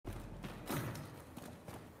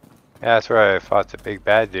Yeah, that's where I fought the big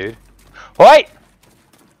bad dude. Wait!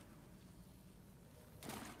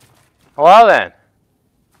 Well then.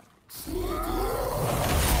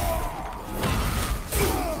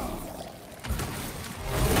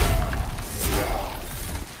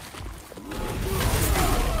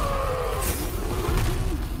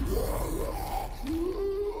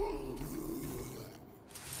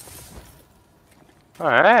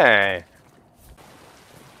 Alright.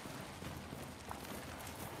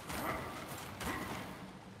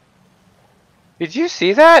 Did you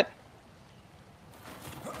see that?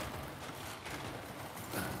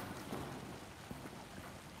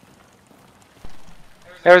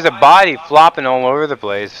 There was a body flopping all over the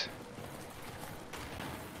place.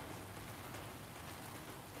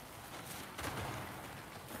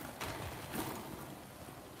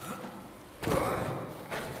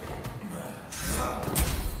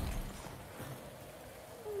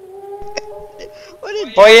 What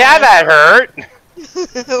a Well, yeah, that hurt.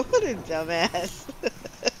 What a dumbass.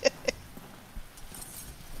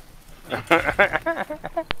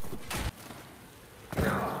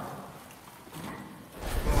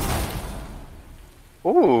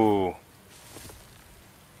 Ooh. I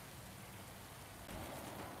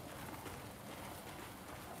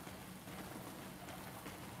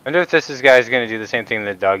wonder if this guy's gonna do the same thing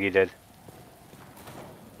that doggy did.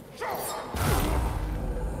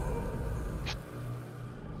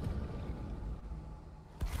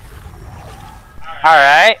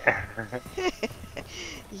 Alright.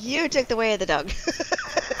 You took the way of the dog.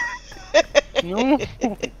 No.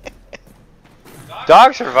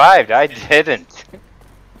 Dog survived, I didn't.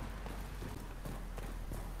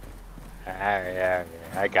 Yeah,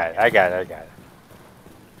 I got it.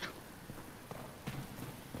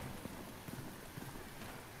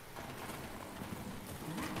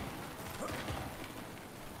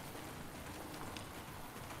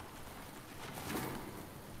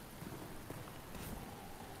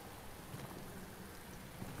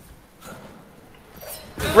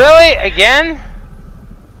 Really? Again?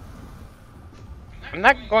 I'm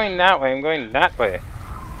not going that way, I'm going that way.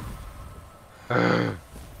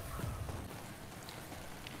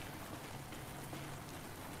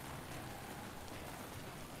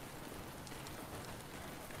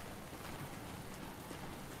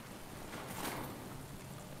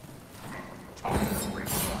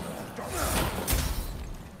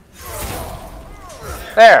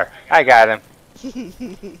 There, I got him.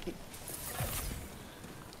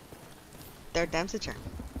 Third time's a charm.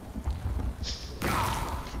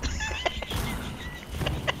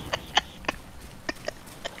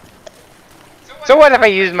 So what if I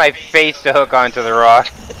use my face to hook onto the rock?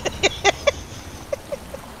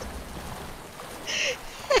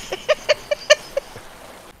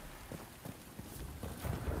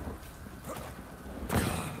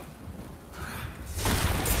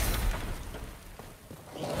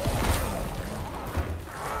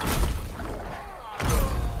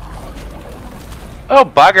 Oh,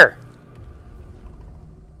 bugger.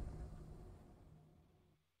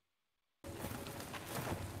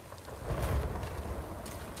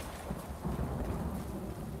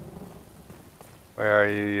 Where are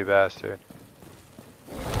you, you bastard?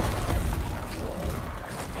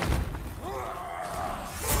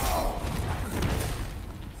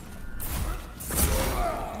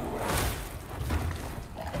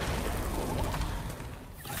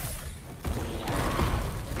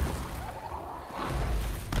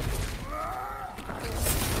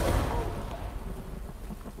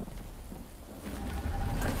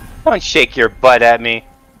 Don't shake your butt at me.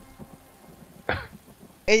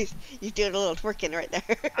 You're doing a little twerking right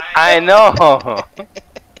there. I know.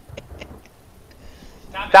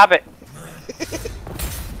 Stop it.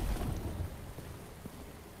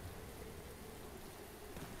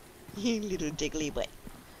 You little diggly butt.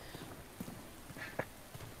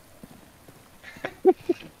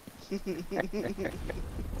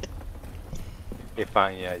 You're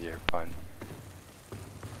fine, yeah, you're fun.